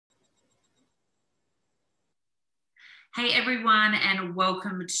Hey everyone, and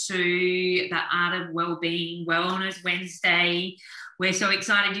welcome to the Art of Wellbeing Wellness Wednesday. We're so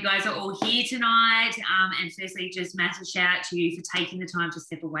excited you guys are all here tonight. And firstly, just massive shout out to you for taking the time to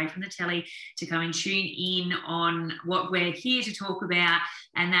step away from the telly to come and tune in on what we're here to talk about,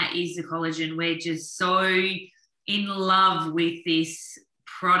 and that is the collagen. We're just so in love with this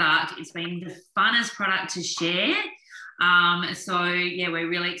product. It's been the funnest product to share. So yeah, we're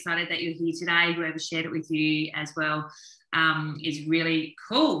really excited that you're here today. Whoever shared it with you as well is really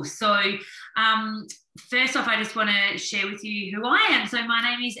cool. So first off, I just want to share with you who I am. So my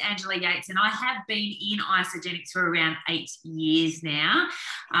name is Angela Yates, and I have been in Isagenix for around 8 years now.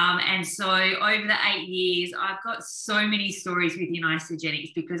 And so over the 8 years, I've got so many stories within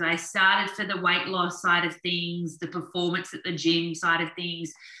Isagenix because I started for the weight loss side of things, the performance at the gym side of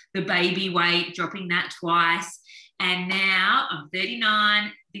things, the baby weight, dropping that twice. And now I'm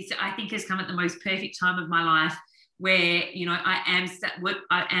 39. This, I think, has come at the most perfect time of my life where, you know, I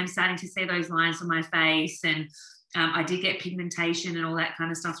am starting to see those lines on my face. And I did get pigmentation and all that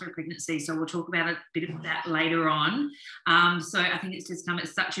kind of stuff through pregnancy. So we'll talk about a bit of that later on. So I think it's just come at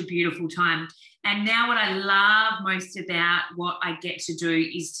such a beautiful time. And now what I love most about what I get to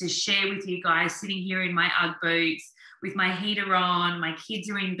do is to share with you guys sitting here in my Ugg boots with my heater on, my kids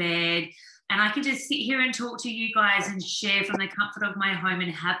are in bed, and I can just sit here and talk to you guys and share from the comfort of my home and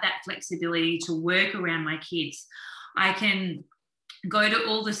have that flexibility to work around my kids. I can go to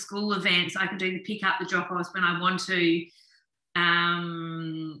all the school events. I can do the pick up, the drop offs when I want to.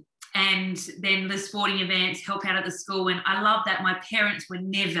 And then the sporting events, help out at the school. And I love that my parents were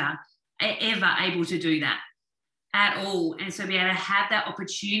never, ever able to do that at all. And so be able to have that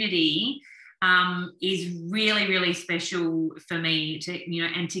opportunity is really, really special for me to, you know,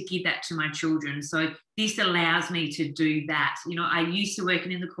 and to give that to my children. So this allows me to do that. You know, I used to work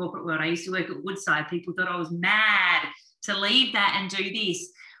in the corporate world. I used to work at Woodside. People thought I was mad to leave that and do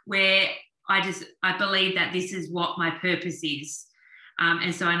this, where I believe that this is what my purpose is.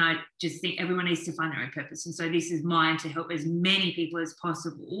 And I just think everyone needs to find their own purpose. And so this is mine to help as many people as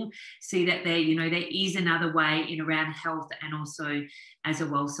possible see that there is another way in around health and also as a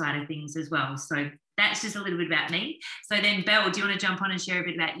wealth side of things as well. So that's just a little bit about me. So then, Belle, do you want to jump on and share a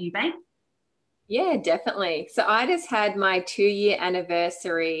bit about you, babe? Yeah, definitely. So I just had my 2-year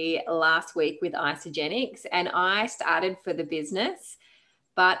anniversary last week with Isagenix, and I started for the business,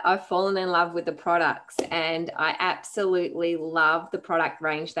 but I've fallen in love with the products, and I absolutely love the product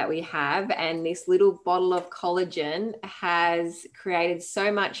range that we have. And this little bottle of collagen has created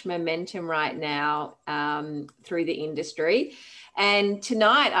so much momentum right now through the industry. And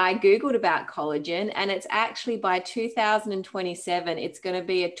tonight I Googled about collagen, and it's actually by 2027, it's going to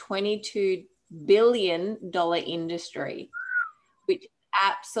be a $22 billion industry, which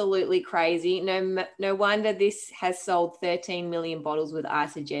absolutely crazy. No wonder this has sold 13 million bottles with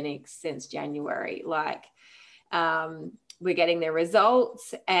Isagenix since January. Like, we're getting the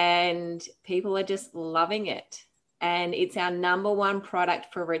results and people are just loving it. And it's our number one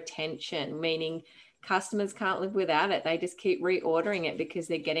product for retention, meaning customers can't live without it. They just keep reordering it because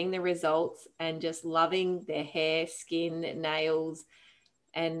they're getting the results and just loving their hair, skin, nails,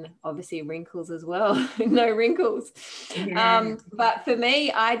 and obviously wrinkles as well. No wrinkles. Yeah. But for me,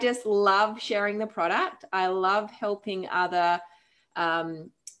 I just love sharing the product. I love helping other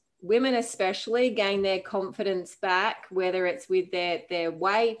women especially gain their confidence back, whether it's with their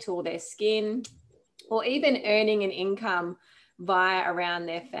weight or their skin, or even earning an income via around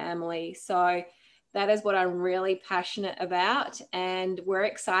their family. So that is what I'm really passionate about. And we're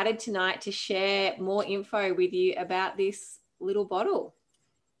excited tonight to share more info with you about this little bottle.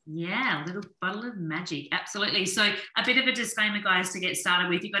 Yeah, a little bottle of magic. Absolutely. So a bit of a disclaimer, guys, to get started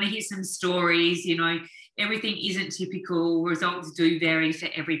with. You're going to hear some stories. You know, everything isn't typical. Results do vary for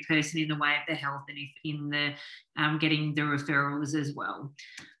every person in the way of their health and in the getting the referrals as well.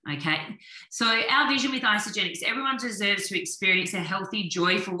 Okay. So our vision with Isagenix, everyone deserves to experience a healthy,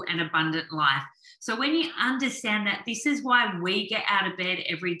 joyful and abundant life. So when you understand that, this is why we get out of bed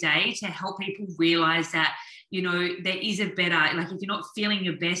every day, to help people realize that, you know, there is a better, like if you're not feeling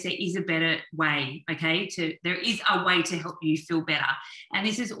your best, there is a better way, okay? There is a way to help you feel better. And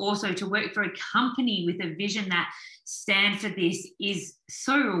this is also to work for a company with a vision that stands for this is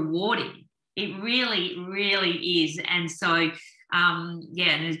so rewarding. It really, really is. And so,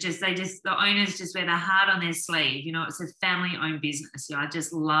 yeah, and it's just, the owners just wear their heart on their sleeve. You know, it's a family-owned business. You know, I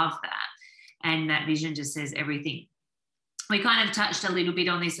just love that. And that vision just says everything. We kind of touched a little bit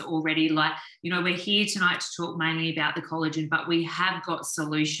on this already. Like, you know, we're here tonight to talk mainly about the collagen, but we have got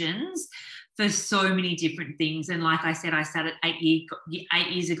solutions for so many different things. And like I said, I started 8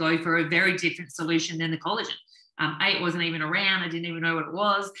 years ago for a very different solution than the collagen. A, it wasn't even around. I didn't even know what it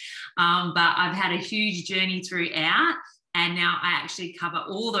was. But I've had a huge journey throughout, and now I actually cover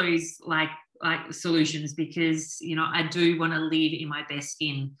all those like solutions because, you know, I do want to live in my best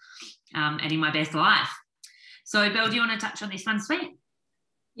skin and in my best life. So, Belle, do you want to touch on this one, sweet?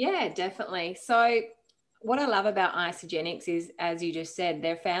 Yeah, definitely. So what I love about Isagenix is, as you just said,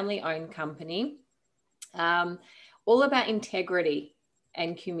 they're a family-owned company, all about integrity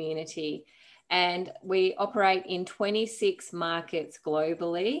and community. And we operate in 26 markets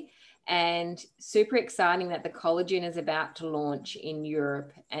globally, and super exciting that the collagen is about to launch in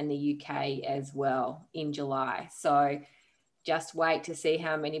Europe and the UK as well in July. So just wait to see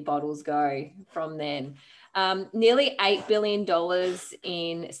how many bottles go from then. Nearly $8 billion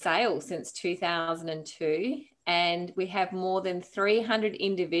in sales since 2002. And we have more than 300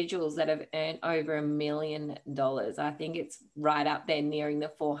 individuals that have earned over $1 million. I think it's right up there nearing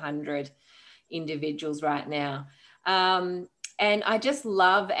the 400 individuals right now. And I just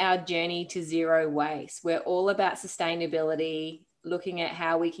love our journey to zero waste. We're all about sustainability, looking at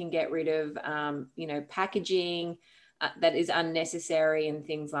how we can get rid of, packaging that is unnecessary and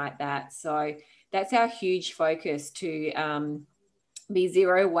things like that. So that's our huge focus, to be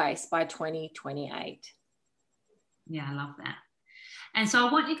zero waste by 2028. Yeah, I love that. And so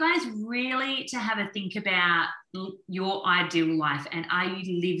I want you guys really to have a think about your ideal life, and are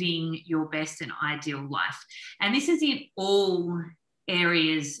you living your best and ideal life? And this is in all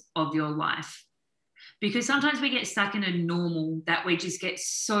areas of your life, because sometimes we get stuck in a normal that we just get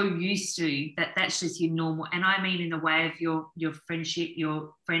so used to that that's just your normal. And I mean in a way of your friendship,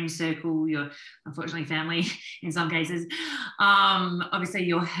 your friend circle, your, unfortunately, family in some cases, obviously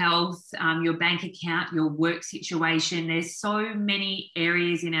your health, your bank account, your work situation. There's so many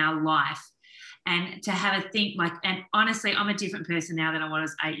areas in our life. And to have a think like, and honestly, I'm a different person now than I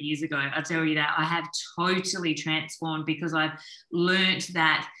was 8 years ago. I tell you that I have totally transformed because I've learnt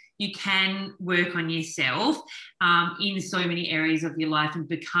that you can work on yourself in so many areas of your life and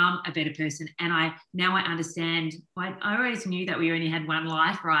become a better person. And now I understand. I always knew that we only had one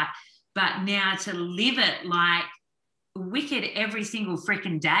life, right? But now to live it like wicked every single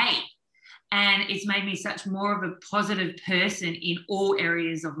freaking day. And it's made me such more of a positive person in all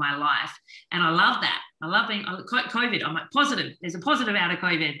areas of my life. And I love that. I love being COVID. I'm like, positive. There's a positive out of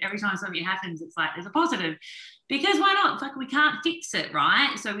COVID. Every time something happens, it's like, there's a positive. Because why not? It's like, we can't fix it,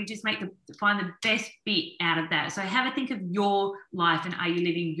 right? So we just find the best bit out of that. So have a think of your life, and are you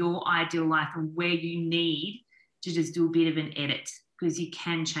living your ideal life, and where you need to just do a bit of an edit, because you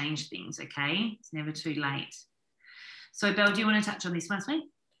can change things, okay? It's never too late. So Belle, do you want to touch on this one, sweet?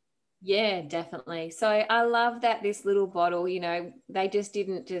 Yeah, definitely. So I love that this little bottle, they just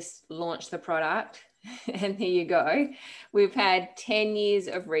didn't just launch the product and here you go. We've had 10 years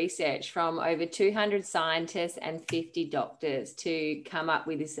of research from over 200 scientists and 50 doctors to come up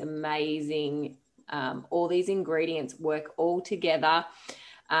with this amazing, all these ingredients work all together,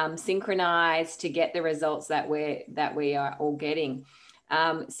 synchronized to get the results that we are all getting.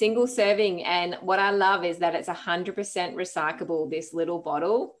 Single serving. And what I love is that it's 100% recyclable, this little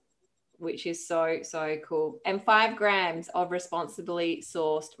bottle, which is so, so cool. And 5 grams of responsibly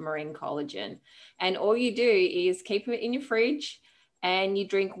sourced marine collagen. And all you do is keep it in your fridge and you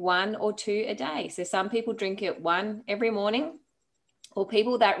drink 1 or 2 a day. So some people drink it 1 every morning, or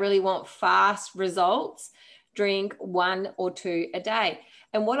people that really want fast results drink 1 or 2 a day.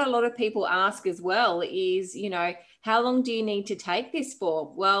 And what a lot of people ask as well is, how long do you need to take this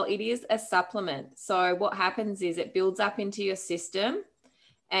for? Well, it is a supplement. So what happens is it builds up into your system,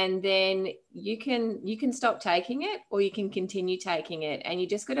 and then you can stop taking it, or you can continue taking it, and you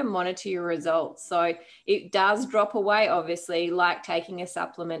just got to monitor your results. So it does drop away, obviously, like taking a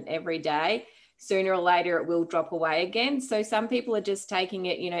supplement every day. Sooner or later it will drop away again. So some people are just taking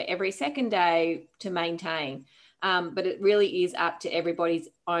it, every second day to maintain. But it really is up to everybody's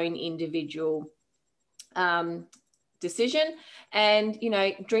own individual decision. And,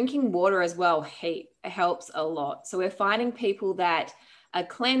 drinking water as well helps a lot. So we're finding people that are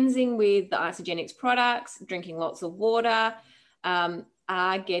cleansing with the Isagenix products, drinking lots of water,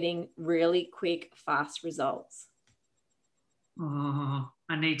 are getting really quick, fast results. Oh,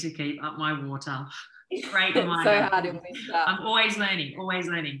 I need to keep up my water. Great reminder. So hard in winter. I'm always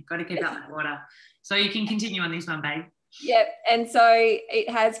learning. Got to keep up that water. So you can continue on this one, babe. Yep. And so it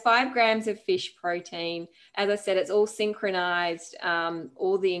has 5 grams of fish protein. As I said, it's all synchronized,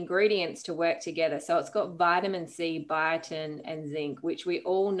 all the ingredients to work together. So it's got vitamin C, biotin, and zinc, which we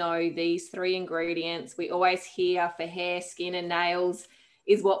all know these 3 ingredients we always hear for hair, skin, and nails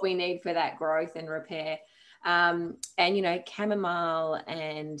is what we need for that growth and repair. And, chamomile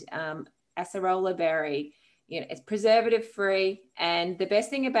and acerola berry, it's preservative free. And the best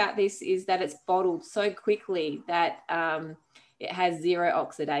thing about this is that it's bottled so quickly that it has zero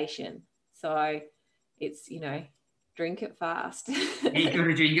oxidation. So it's, drink it fast. You've got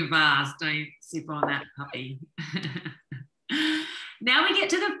to drink it fast. Don't sip on that puppy. Now we get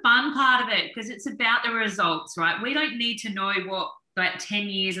to the fun part of it, because it's about the results, right? We don't need to know what that 10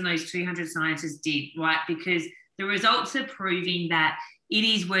 years and those 200 scientists did, right? Because the results are proving that it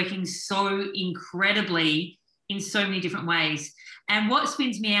is working so incredibly in so many different ways. And what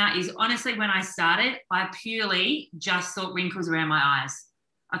spins me out is, honestly, when I started, I purely just thought wrinkles around my eyes.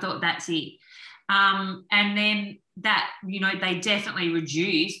 I thought that's it. And then that, they definitely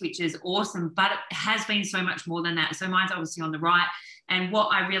reduce, which is awesome, but it has been so much more than that. So mine's obviously on the right. And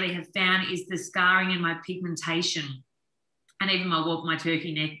what I really have found is the scarring and my pigmentation, and even my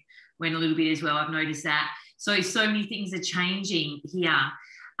turkey neck went a little bit as well. I've noticed that. So many things are changing here,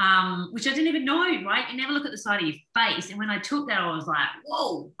 which I didn't even know, right? You never look at the side of your face. And when I took that, I was like,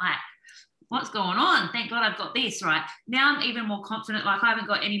 whoa, like, what's going on? Thank God I've got this, right? Now I'm even more confident. Like, I haven't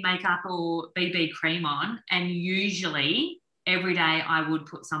got any makeup or BB cream on. And usually every day I would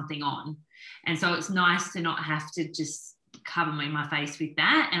put something on. And so it's nice to not have to just cover my face with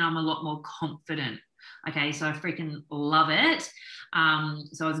that. And I'm a lot more confident. Okay, so I freaking love it.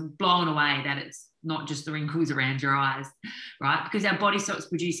 So I was blown away that it's not just the wrinkles around your eyes, right? Because our body starts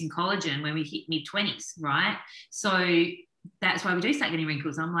producing collagen when we hit mid-20s, right? So that's why we do start getting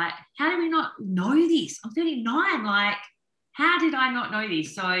wrinkles. I'm like, how do we not know this? I'm 39. Like, how did I not know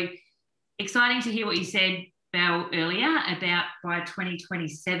this? So exciting to hear what you said, Belle, earlier about by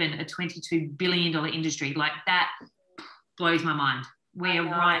 2027, a $22 billion industry. Like, that blows my mind. We are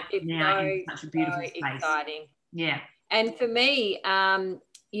right now in such a beautiful space. Exciting. Yeah. And for me, I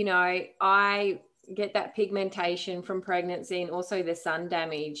get that pigmentation from pregnancy and also the sun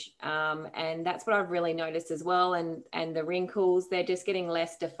damage. And that's what I've really noticed as well. And the wrinkles, they're just getting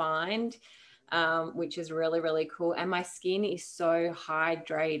less defined, which is really, really cool. And my skin is so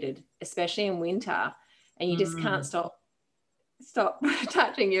hydrated, especially in winter. And you just can't stop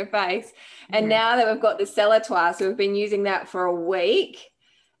touching your face. And now that we've got the Celatoir, so we've been using that for a week,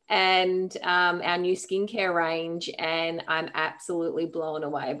 and our new skincare range, and I'm absolutely blown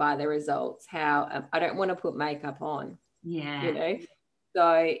away by the results. How I don't want to put makeup on,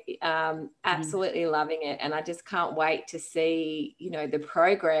 so absolutely loving it. And I just can't wait to see, the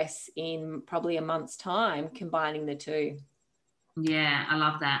progress in probably a month's time, combining the two. Yeah, I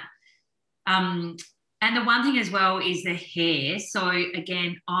love that. And the one thing as well is the hair. So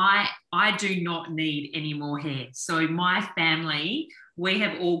again, I do not need any more hair. So my family, we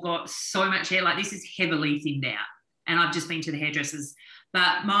have all got so much hair. Like, this is heavily thinned out. And I've just been to the hairdressers.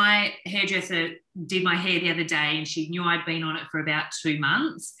 But my hairdresser did my hair the other day, and she knew I'd been on it for about 2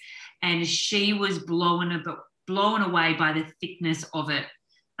 months. And she was blown away by the thickness of it.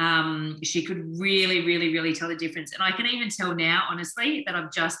 She could really, really, really tell the difference. And I can even tell now, honestly, that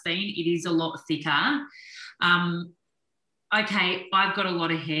I've just been, it is a lot thicker. Okay, I've got a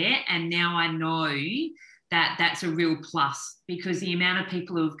lot of hair, and now I know that that's a real plus, because the amount of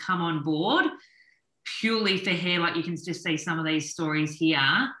people who have come on board purely for hair, like you can just see some of these stories here.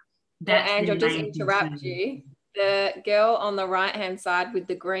 And I'll just interrupt you. The girl on the right-hand side with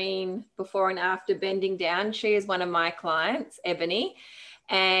the green before and after bending down, she is one of my clients, Ebony.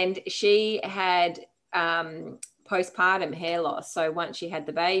 And she had postpartum hair loss. So once she had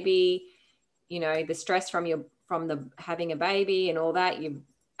the baby, the stress from the having a baby and all that,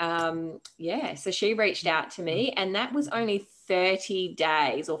 so she reached out to me, and that was only 30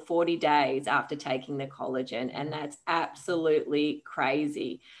 days or 40 days after taking the collagen. And that's absolutely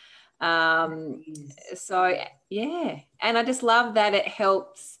crazy. So yeah. And I just love that it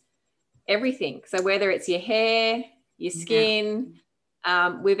helps everything. So whether it's your hair, your skin,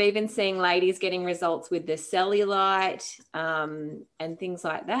 we've even seen ladies getting results with the cellulite, and things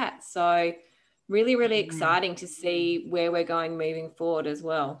like that. So really, really exciting to see where we're going moving forward as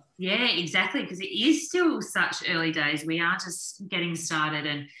well. Yeah, exactly. Because it is still such early days. We are just getting started.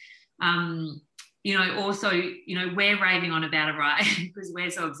 And, also, we're raving on about it, right? Because we're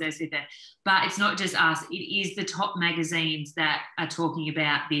so obsessed with it. But it's not just us. It is the top magazines that are talking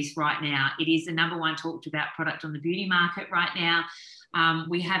about this right now. It is the number one talked about product on the beauty market right now.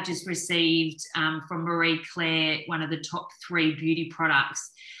 We have just received from Marie Claire one of the top 3 beauty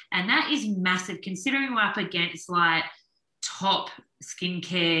products. And that is massive, considering we're up against like top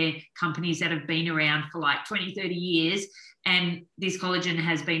skincare companies that have been around for like 20, 30 years. And this collagen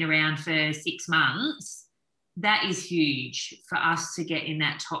has been around for 6 months. That is huge for us to get in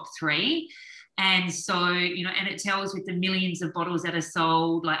that top 3. And so, you know, and it tells with the millions of bottles that are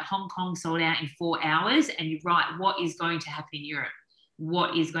sold, like Hong Kong sold out in 4 hours, and you write what is going to happen in Europe,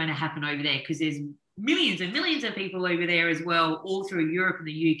 what is going to happen over there, because there's millions and millions of people over there as well, all through Europe and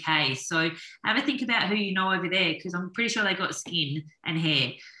the UK. So have a think about who you know over there, because I'm pretty sure they got skin and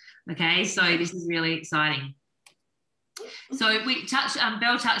hair. Okay, so this is really exciting. So we touched,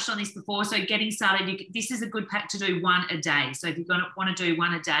 Belle touched on this before. So getting started, this is a good pack to do one a day. So if you're going to want to do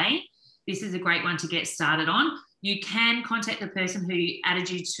one a day, this is a great one to get started on. You can contact the person who added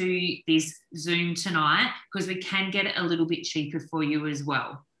you to this Zoom tonight, because we can get it a little bit cheaper for you as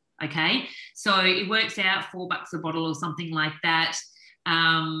well. Okay, so it works out $4 a bottle or something like that.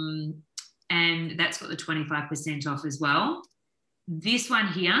 And that's got the 25% off as well. This one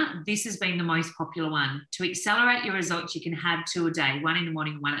here, this has been the most popular one. To accelerate your results, you can have 2 a day, one in the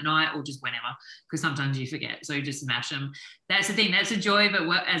morning, one at night, or just whenever, because sometimes you forget. So you just smash them. That's the thing. That's the joy of it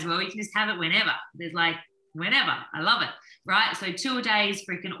as well. You can just have it whenever. There's like whenever. I love it, right? So 2 a day is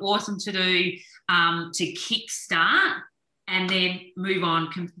freaking awesome to do, to kickstart and then move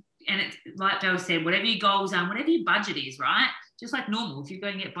on. And it's like Belle said, whatever your goals are, whatever your budget is, right? Just like normal. If you're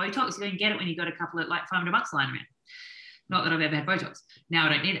going to get Botox, you're going to get it when you've got a couple of like $500 lying around. Not that I've ever had Botox. Now I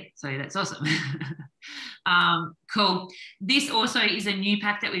don't need it. So that's awesome. Cool. This also is a new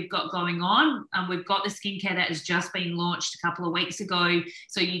pack that we've got going on. We've got the skincare that has just been launched a couple of weeks ago.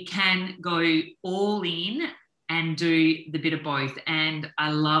 So you can go all in and do the bit of both. And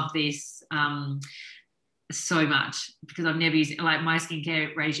I love this so much, because I've never used it. Like my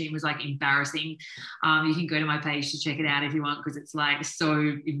skincare regime was like embarrassing. You can go to my page to check it out if you want, because it's like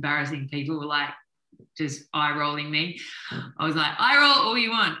so embarrassing. People were like, just eye rolling me. I was like, eye roll all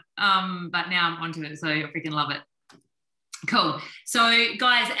you want. But now I'm onto it, so I freaking love it. Cool. So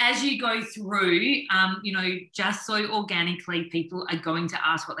guys, as you go through, you know, just so organically, people are going to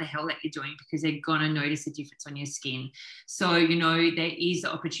ask what the hell that you're doing, because they're going to notice a difference on your skin. So, you know, there is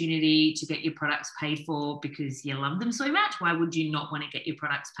the opportunity to get your products paid for because you love them so much. Why would you not want to get your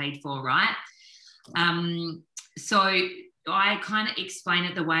products paid for, right? So I kind of explain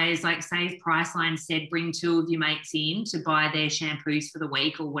it the way is like, say if Priceline said bring 2 of your mates in to buy their shampoos for the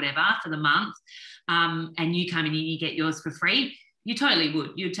week or whatever for the month, and you come in and you get yours for free, you totally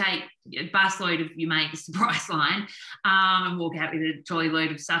would. You'd take a busload of your mates to Priceline and walk out with a trolley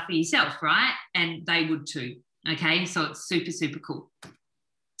load of stuff for yourself, right? And they would too. Okay, so it's super, super cool.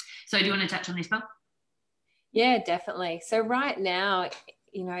 So do you want to touch on this, Belle? Yeah, definitely. So right now,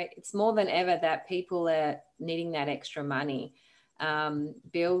 you know, it's more than ever that people are needing that extra money.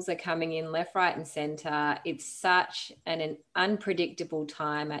 Bills are coming in left, right, and centre. It's such an unpredictable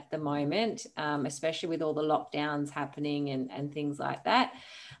time at the moment, especially with all the lockdowns happening and things like that.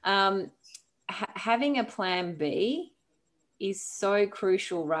 Having a plan B is so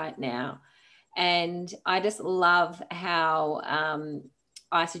crucial right now. And I just love how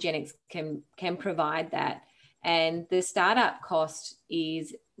Isagenix can provide that. And the startup cost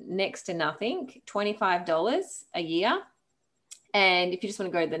is next to nothing, $25 a year. And if you just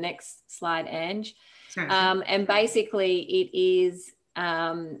want to go to the next slide, Ange. And basically it is,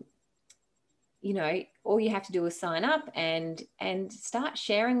 you know, all you have to do is sign up and start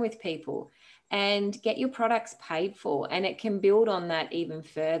sharing with people and get your products paid for. And it can build on that even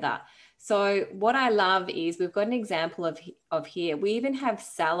further. So what I love is we've got an example of here. We even have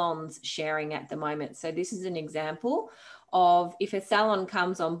salons sharing at the moment. So this is an example of if a salon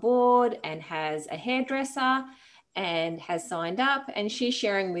comes on board and has a hairdresser and has signed up and she's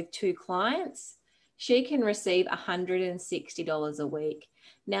sharing with 2 clients, she can receive $160 a week.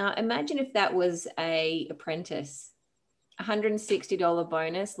 Now imagine if that was an apprentice, $160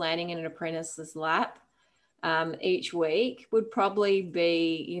 bonus landing in an apprentice's lap. Each week would probably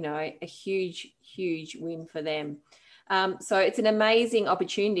be, you know, a huge, huge win for them. So it's an amazing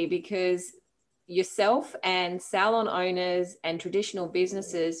opportunity because yourself and salon owners and traditional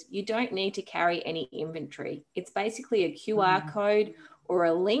businesses, you don't need to carry any inventory. It's basically a QR code or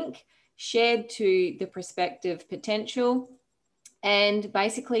a link shared to the prospective potential. And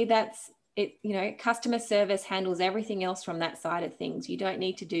basically that's it. You know, customer service handles everything else from that side of things. You don't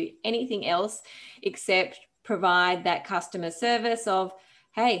need to do anything else except provide that customer service of,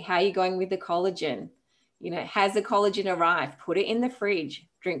 hey, how are you going with the collagen? You know, has the collagen arrived? Put it in the fridge,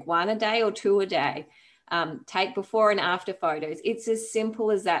 drink 1 a day or 2 a day, take before and after photos. It's as simple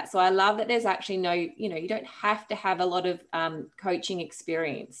as that. So I love that there's actually no, you know, you don't have to have a lot of coaching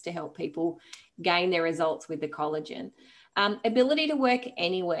experience to help people gain their results with the collagen. Ability to work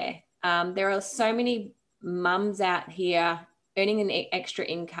anywhere. There are so many mums out here earning an extra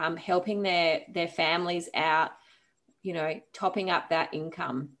income, helping their families out, you know, topping up that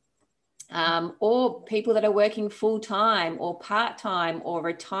income. or people that are working full-time or part-time or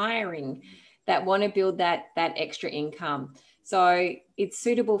retiring that want to build that extra income. So it's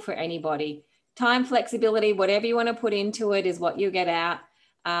suitable for anybody. Time flexibility, whatever you want to put into it is what you get out.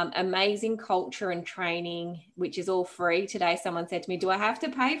 Amazing culture and training, which is all free. Today, someone said to me, do I have to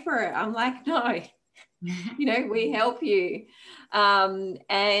pay for it? I'm like, no, we help you.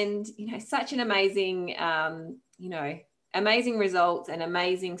 And, such an amazing, amazing results and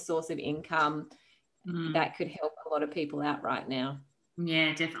amazing source of income that could help a lot of people out right now.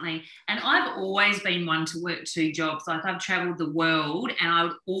 Yeah, definitely. And I've always been one to work 2 jobs. Like, I've traveled the world and I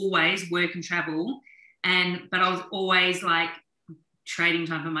would always work and travel, but I was always like trading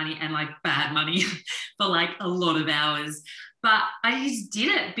time for money and like bad money for like a lot of hours. But I just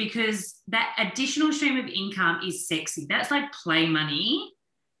did it because that additional stream of income is sexy. That's like play money.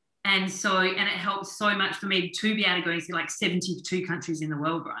 And it helps so much for me to be able to go and see like 72 countries in the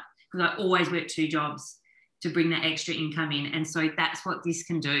world, right? Because I always work 2 jobs to bring that extra income in. And so that's what this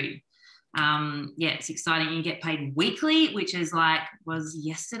can do. It's exciting. You get paid weekly, which was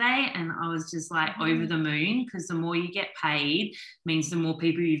yesterday. And I was just like over the moon, because the more you get paid means the more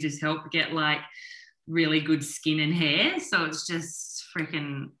people you just help get like really good skin and hair. So it's just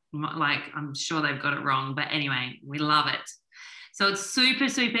freaking like, I'm sure they've got it wrong. But anyway, we love it. So it's super,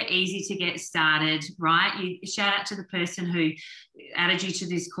 super easy to get started, right? You shout out to the person who added you to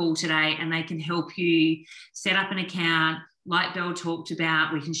this call today, and they can help you set up an account. Like Belle talked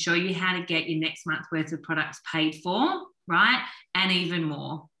about, we can show you how to get your next month's worth of products paid for, right? And even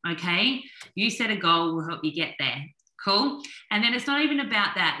more, okay? You set a goal, we'll help you get there. Cool. And then it's not even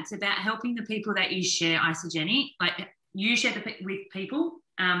about that. It's about helping the people that you share Isogenic. Like, you share with people.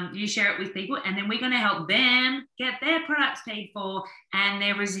 You share it with people, and then we're going to help them get their products paid for and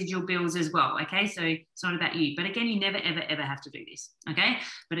their residual bills as well. Okay, so it's not about you, but again, you never ever ever have to do this. Okay,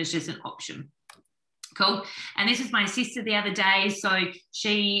 but it's just an option. Cool. And this is my sister the other day. So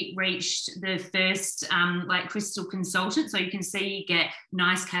she reached the first crystal consultant. So you can see you get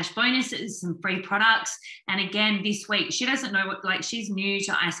nice cash bonuses, some free products. And again, this week, she doesn't know she's new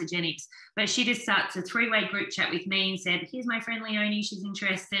to Isogenics, but she just starts a 3-way group chat with me and said, here's my friend Leonie, she's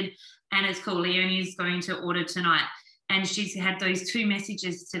interested. And it's cool. Leonie is going to order tonight. And she's had those 2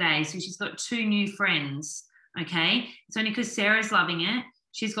 messages today. So she's got 2 new friends. Okay. It's only because Sarah's loving it.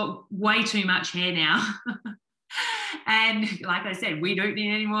 She's got way too much hair now. And like I said, we don't need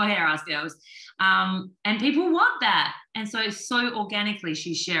any more hair, us girls. And people want that. And so organically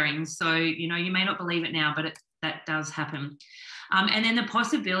she's sharing. So, you may not believe it now, but that does happen. And then the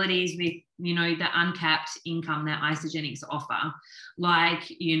possibilities with, the uncapped income that Isogenics offer,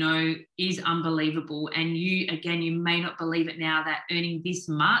 is unbelievable. And you may not believe it now that earning this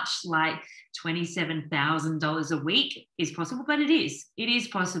much, like $27,000 a week, is possible, but it is. It is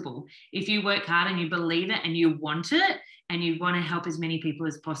possible. If you work hard and you believe it and you want it and you want to help as many people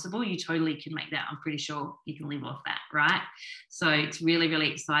as possible, you totally can make that. I'm pretty sure you can live off that, right? So it's really, really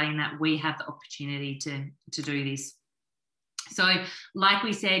exciting that we have the opportunity to do this. So like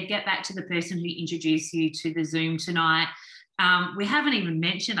we said, get back to the person who introduced you to the Zoom tonight. We haven't even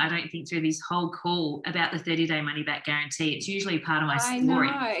mentioned, I don't think, through this whole call about the 30-day money-back guarantee. It's usually part of my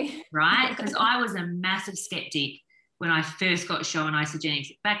story, right? Because I was a massive skeptic when I first got shown Isogenics.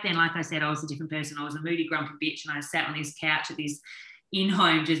 Back then, like I said, I was a different person. I was a moody, grumpy bitch, and I sat on this couch at this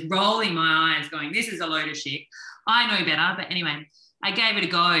in-home just rolling my eyes going, this is a load of shit. I know better. But anyway, I gave it a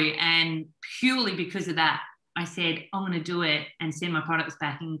go, and purely because of that, I said, I'm going to do it and send my products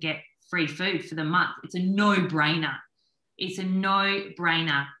back and get free food for the month. It's a no-brainer. It's a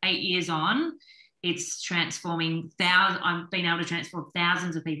no-brainer. 8 years on, it's transforming I've been able to transform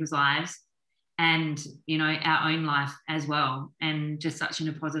thousands of people's lives and, our own life as well, and just such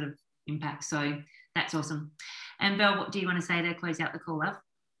a positive impact. So that's awesome. And Belle, what do you want to say to close out the call, love?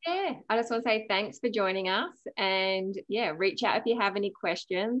 Yeah, I just want to say thanks for joining us, and reach out if you have any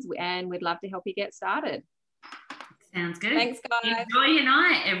questions, and we'd love to help you get started. Sounds good. Thanks, guys. Enjoy your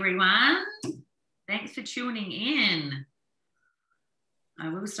night, everyone. Thanks for tuning in. I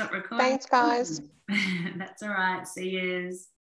will stop recording. Thanks, guys. That's all right. See yous.